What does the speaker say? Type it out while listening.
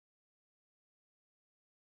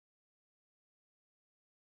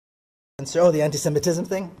Oh, the anti-Semitism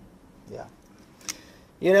thing? Yeah.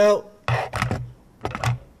 You know,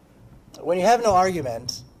 when you have no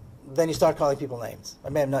argument, then you start calling people names. I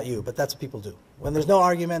mean, not you, but that's what people do. When there's no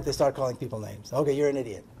argument, they start calling people names. Okay, you're an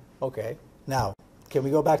idiot. Okay. Now, can we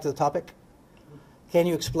go back to the topic? Can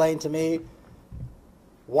you explain to me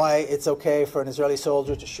why it's okay for an Israeli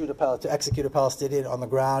soldier to execute a Palestinian on the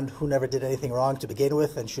ground who never did anything wrong to begin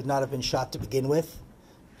with and should not have been shot to begin with?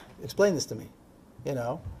 Explain this to me. You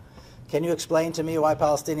know, can you explain to me why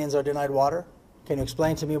Palestinians are denied water? Can you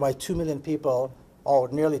explain to me why 2 million people, or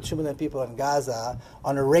nearly 2 million people in Gaza,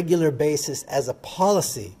 on a regular basis as a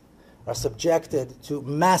policy, are subjected to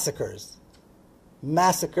massacres?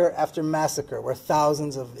 Massacre after massacre, where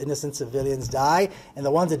thousands of innocent civilians die, and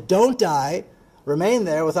the ones that don't die remain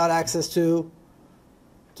there without access to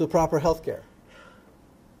proper health care.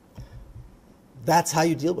 That's how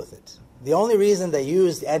you deal with it. The only reason they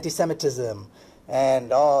used anti-Semitism and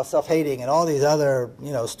self-hating and all these other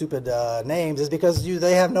stupid names is because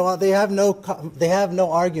they have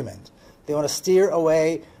no argument. They want to steer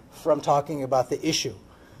away from talking about the issue.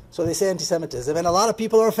 So they say anti-Semitism, and a lot of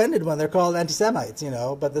people are offended when they're called anti-Semites,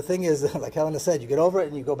 But the thing is, like Helena said, you get over it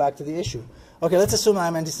and you go back to the issue. Okay, let's assume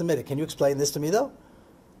I'm anti-Semitic. Can you explain this to me, though?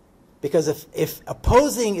 Because if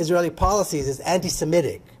opposing Israeli policies is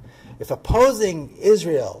anti-Semitic, if opposing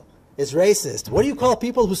Israel is racist, what do you call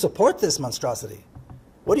people who support this monstrosity?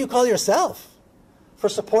 What do you call yourself for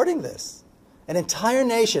supporting this? An entire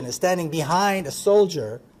nation is standing behind a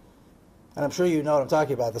soldier, and I'm sure you know what I'm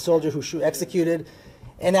talking about, the soldier who executed.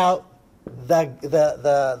 And now,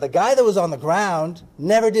 the guy that was on the ground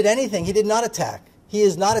never did anything. He did not attack. He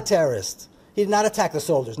is not a terrorist. He did not attack the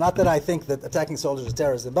soldiers. Not that I think that attacking soldiers is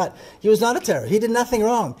terrorism, but he was not a terrorist. He did nothing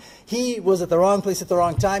wrong. He was at the wrong place at the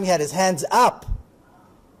wrong time. He had his hands up,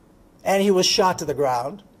 and he was shot to the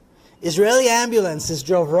ground. Israeli ambulances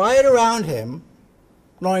drove right around him,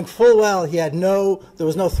 knowing full well there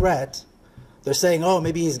was no threat. They're saying, oh,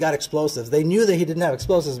 maybe he's got explosives. They knew that he didn't have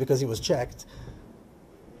explosives because he was checked.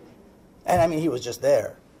 And I mean, he was just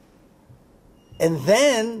there. And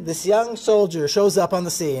then this young soldier shows up on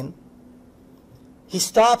the scene. He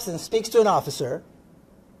stops and speaks to an officer.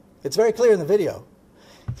 It's very clear in the video.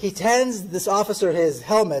 He hands this officer his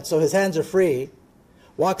helmet so his hands are free,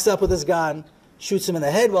 walks up with his gun, shoots him in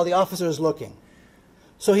the head while the officer is looking.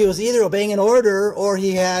 So he was either obeying an order or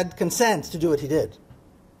he had consent to do what he did.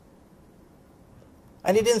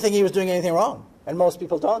 And he didn't think he was doing anything wrong. And most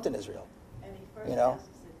people don't in Israel. And he first asks,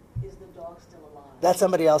 is the dog still alive? That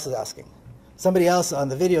somebody else is asking. Somebody else on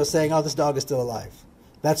the video saying, oh, this dog is still alive.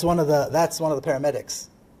 That's one of the paramedics.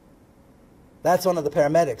 That's one of the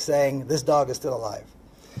paramedics saying, this dog is still alive.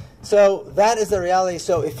 So that is the reality.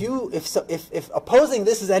 So if opposing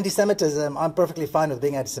this is anti-Semitism, I'm perfectly fine with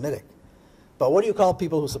being anti-Semitic. But what do you call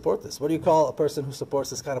people who support this? What do you call a person who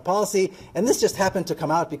supports this kind of policy? And this just happened to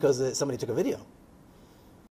come out because somebody took a video.